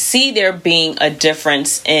 I can see there being a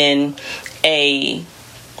difference in a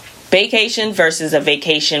vacation versus a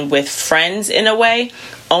vacation with friends in a way,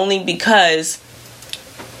 only because,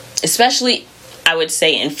 especially I would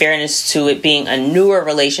say in fairness to it being a newer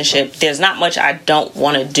relationship, there's not much I don't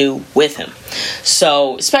want to do with him.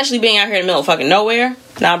 So, especially being out here in the middle of fucking nowhere,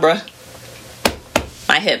 nah bruh,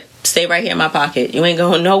 my hip, stay right here in my pocket. You ain't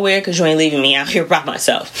going nowhere because you ain't leaving me out here by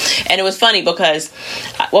myself. And it was funny because,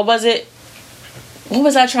 what was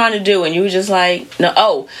I trying to do? And you were just like,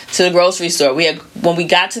 no, to the grocery store. When we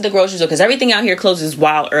got to the grocery store, because everything out here closes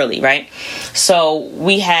wild early, right? So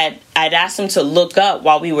I'd asked him to look up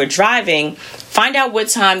while we were driving, find out what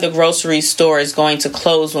time the grocery store is going to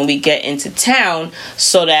close when we get into town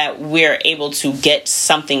so that we're able to get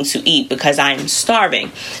something to eat because I'm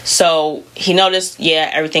starving. So he noticed,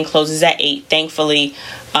 everything closes at 8. Thankfully,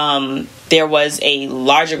 there was a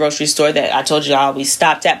larger grocery store that I told you we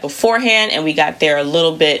stopped at beforehand, and we got there a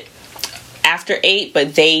little bit after 8,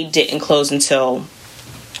 but they didn't close until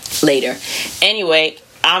later. Anyway,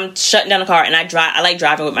 I'm shutting down the car, and I like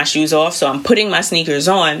driving with my shoes off, so I'm putting my sneakers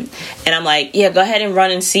on, and I'm like, go ahead and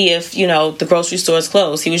run and see if, the grocery store is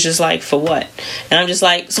closed. He was just like, for what? And I'm just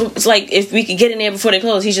like, so it's like, if we could get in there before they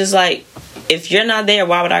close. He's just like, if you're not there,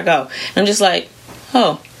 why would I go? And I'm just like,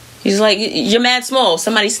 oh. He's like, you're mad small.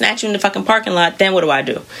 Somebody snatch you in the fucking parking lot, then what do I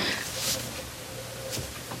do?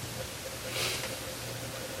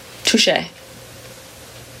 Touché.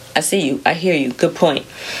 I see you. I hear you. Good point.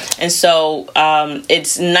 And so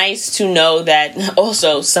it's nice to know that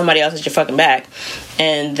also somebody else has your fucking back,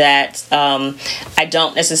 and that I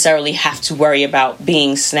don't necessarily have to worry about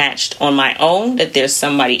being snatched on my own, that there's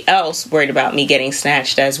somebody else worried about me getting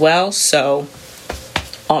snatched as well. So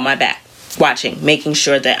on my back, watching, making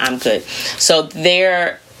sure that I'm good. So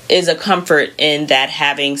there is a comfort in that,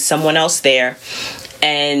 having someone else there.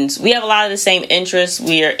 And we have a lot of the same interests.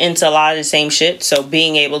 We are into a lot of the same shit. So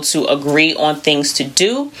being able to agree on things to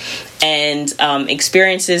do and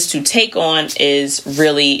experiences to take on is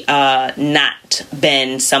really not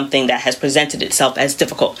been something that has presented itself as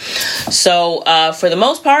difficult. So for the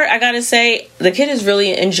most part, I gotta say, the kid is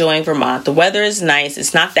really enjoying Vermont. The weather is nice.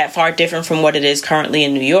 It's not that far different from what it is currently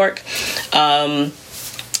in New York.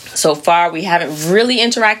 So far, we haven't really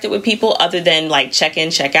interacted with people other than like check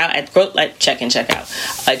in, check out at check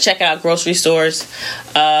out grocery stores.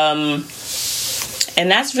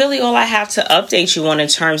 And that's really all I have to update you on in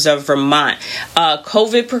terms of Vermont.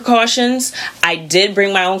 COVID precautions. I did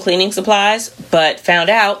bring my own cleaning supplies, but found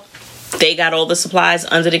out they got all the supplies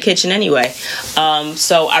under the kitchen anyway.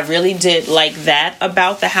 So I really did like that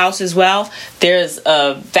about the house as well. There's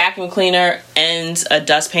a vacuum cleaner and a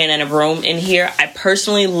dustpan and a broom in here. I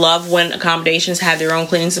personally love when accommodations have their own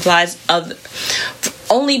cleaning supplies,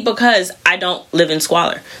 only because I don't live in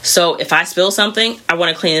squalor. So if I spill something, I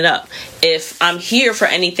want to clean it up. If I'm here for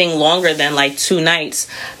anything longer than like 2 nights,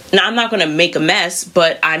 now, I'm not going to make a mess,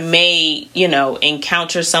 but I may,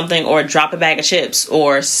 encounter something or drop a bag of chips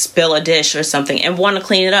or spill a dish or something and want to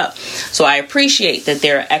clean it up. So I appreciate that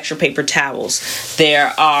there are extra paper towels. There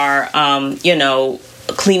are,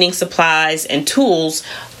 cleaning supplies and tools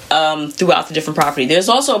throughout the different property. There's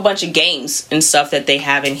also a bunch of games and stuff that they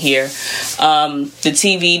have in here. The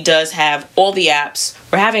TV does have all the apps.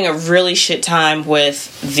 We're having a really shit time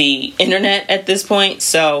with the internet at this point.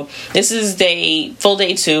 So this is full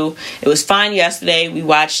day 2. It was fine yesterday. We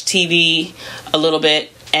watched TV a little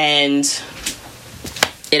bit and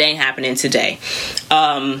it ain't happening today.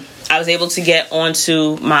 I was able to get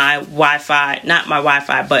onto my Wi-Fi, not my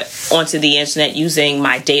Wi-Fi, but onto the internet using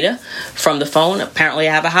my data from the phone. Apparently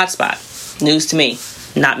I have a hotspot. News to me.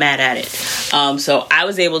 Not mad at it. So I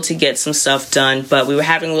was able to get some stuff done, but we were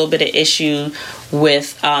having a little bit of issue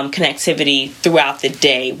with connectivity throughout the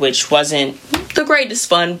day, which wasn't the greatest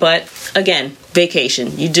fun, but again,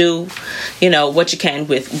 vacation. You do, what you can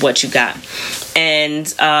with what you got. And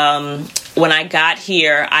when I got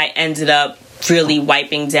here, I ended up really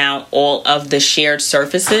wiping down all of the shared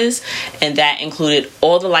surfaces, and that included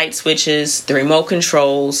all the light switches, the remote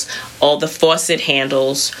controls, all the faucet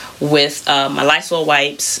handles with my Lysol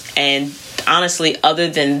wipes. And honestly, other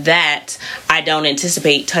than that, I don't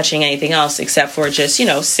anticipate touching anything else except for just,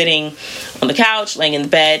 sitting on the couch, laying in the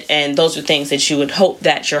bed, and those are things that you would hope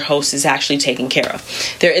that your host is actually taking care of.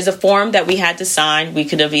 There is a form that we had to sign. We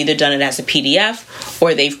could have either done it as a PDF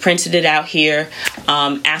or they've printed it out here,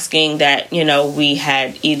 asking that, we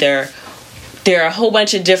had either there are a whole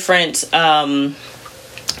bunch of different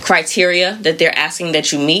criteria that they're asking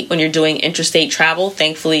that you meet when you're doing interstate travel.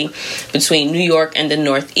 Thankfully, between New York and the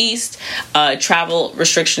Northeast, travel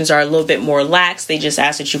restrictions are a little bit more lax. They just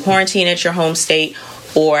ask that you quarantine at your home state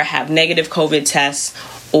or have negative COVID tests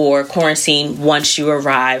or quarantine once you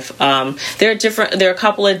arrive. There are a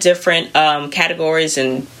couple of different categories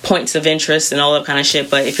and points of interest and all that kind of shit.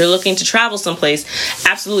 But if you're looking to travel someplace,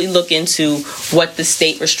 absolutely look into what the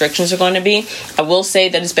state restrictions are going to be. I will say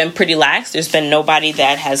that it's been pretty lax. There's been nobody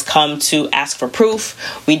that has come to ask for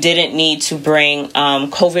proof. We didn't need to bring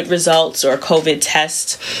COVID results or COVID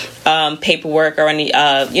test paperwork or any,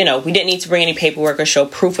 we didn't need to bring any paperwork or show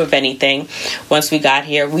proof of anything once we got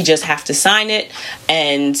here. We just have to sign it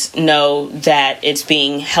and know that it's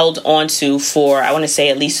being held onto for, I want to say,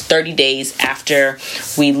 at least 30 days after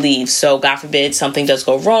we leave. So God forbid something does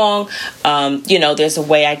go wrong. There's a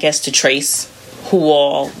way, I guess, to trace who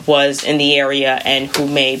all was in the area and who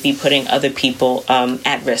may be putting other people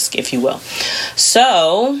at risk, if you will.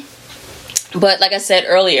 So, but like I said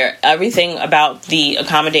earlier, everything about the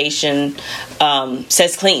accommodation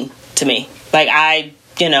says clean to me. Like, I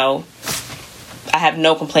have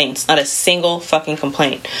no complaints, not a single fucking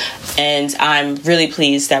complaint. And I'm really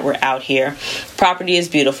pleased that we're out here. Property is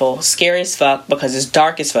beautiful, scary as fuck because it's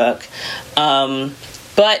dark as fuck.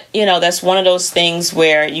 But, that's one of those things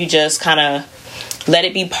where you just kind of let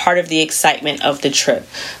it be part of the excitement of the trip.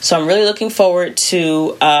 So I'm really looking forward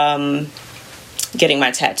to getting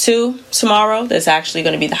my tattoo tomorrow. That's actually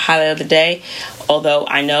going to be the highlight of the day. Although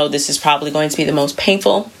I know this is probably going to be the most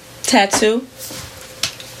painful tattoo.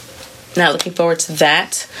 Not looking forward to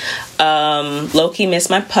that. Low-key miss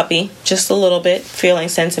my puppy just a little bit. Feeling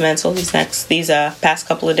sentimental these past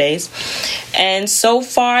couple of days. And so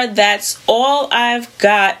far, that's all I've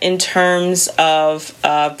got in terms of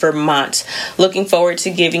Vermont. Looking forward to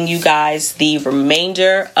giving you guys the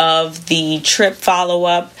remainder of the trip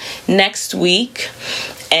follow-up next week.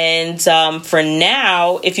 And for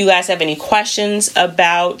now, if you guys have any questions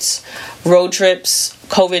about road trips,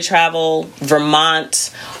 COVID travel,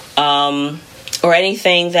 Vermont, or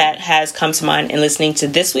anything that has come to mind in listening to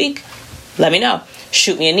this week, let me know.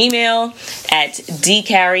 Shoot me an email at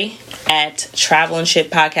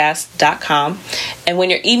dcarry@travelandshippodcast.com. And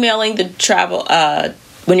when you're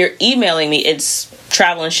emailing me, it's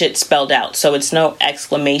travel and shit spelled out. So it's no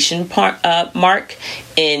exclamation mark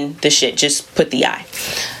in the shit. Just put the I.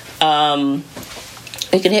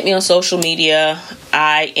 You can hit me on social media.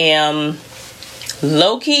 I am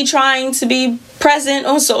low-key trying to be present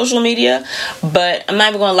on social media, but I'm not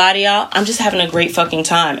even gonna lie to y'all, I'm just having a great fucking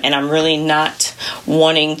time, and I'm really not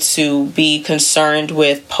wanting to be concerned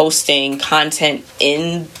with posting content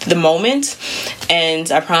in the moment.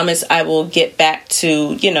 And I promise I will get back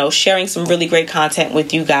to sharing some really great content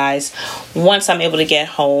with you guys once I'm able to get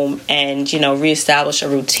home and reestablish a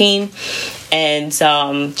routine. And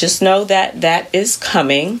just know that is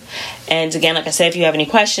coming. And again, like I said, if you have any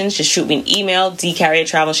questions, just shoot me an email,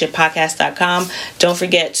 dcarry@travelandshippodcast.com. Don't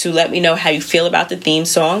forget to let me know how you feel about the theme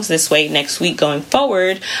songs. This way, next week going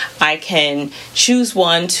forward, I can choose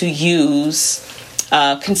one to use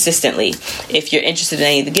consistently. If you're interested in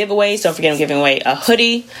any of the giveaways, don't forget I'm giving away a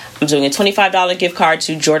hoodie. I'm doing a $25 gift card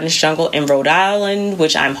to Jordan's Jungle in Rhode Island,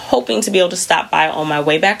 which I'm hoping to be able to stop by on my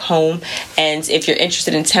way back home. And if you're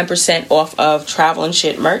interested in 10% off of Travel and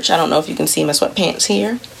Shit merch, I don't know if you can see my sweatpants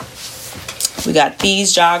here. We got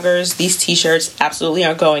these joggers, these t-shirts absolutely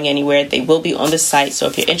aren't going anywhere. They will be on the site. So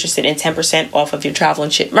if you're interested in 10% off of your Travel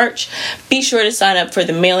and Shit merch, be sure to sign up for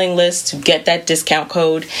the mailing list to get that discount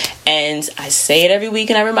code. And I say it every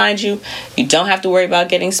week and I remind you, you don't have to worry about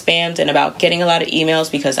getting spammed and about getting a lot of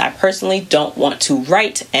emails, because I personally don't want to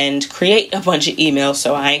write and create a bunch of emails.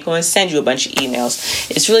 So I ain't going to send you a bunch of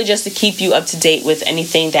emails. It's really just to keep you up to date with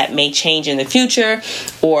anything that may change in the future,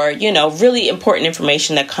 or, really important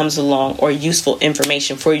information that comes along, or useful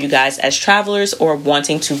information for you guys as travelers or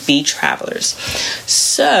wanting to be travelers.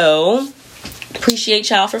 So appreciate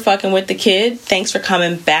y'all for fucking with the kid. Thanks for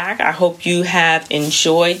coming back. I hope you have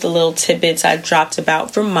enjoyed the little tidbits I dropped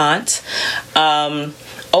about Vermont.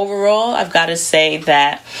 Overall, I've got to say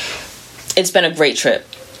that it's been a great trip.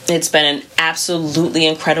 It's been an absolutely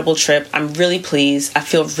incredible trip. I'm really pleased. I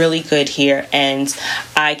feel really good here, and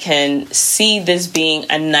I can see this being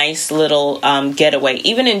a nice little getaway.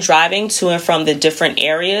 Even in driving to and from the different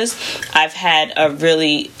areas, I've had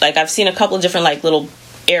I've seen a couple of different little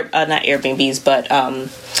not Airbnbs, but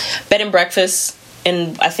bed and breakfasts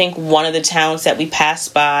in, I think, one of the towns that we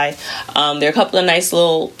passed by. There are a couple of nice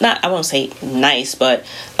little, I won't say nice, but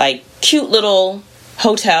cute little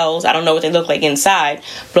hotels. I don't know what they look like inside,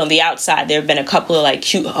 but on the outside there have been a couple of like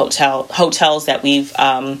cute hotels that we've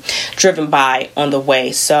driven by on the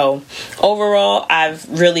way. So overall, I've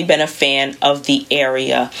really been a fan of the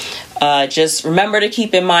area. Just remember to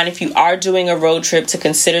keep in mind, if you are doing a road trip, to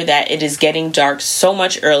consider that it is getting dark so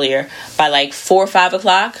much earlier. By like 4 or 5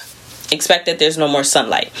 o'clock, expect that there's no more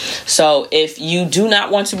sunlight. So if you do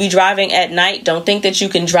not want to be driving at night, don't think that you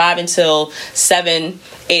can drive until 7,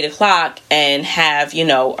 8 o'clock and have,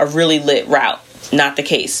 a really lit route. Not the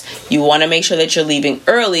case. You want to make sure that you're leaving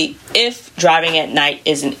early if driving at night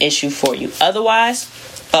is an issue for you. Otherwise,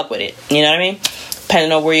 fuck with it. You know what I mean?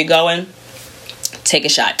 Depending on where you're going, take a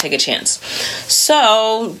shot, take a chance.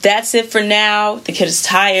 So that's it for now. The kid is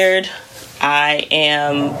tired. I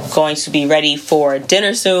am going to be ready for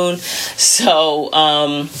dinner soon. So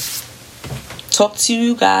talk to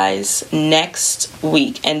you guys next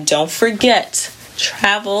week. And don't forget,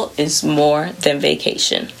 travel is more than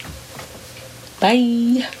vacation.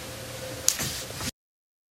 Bye.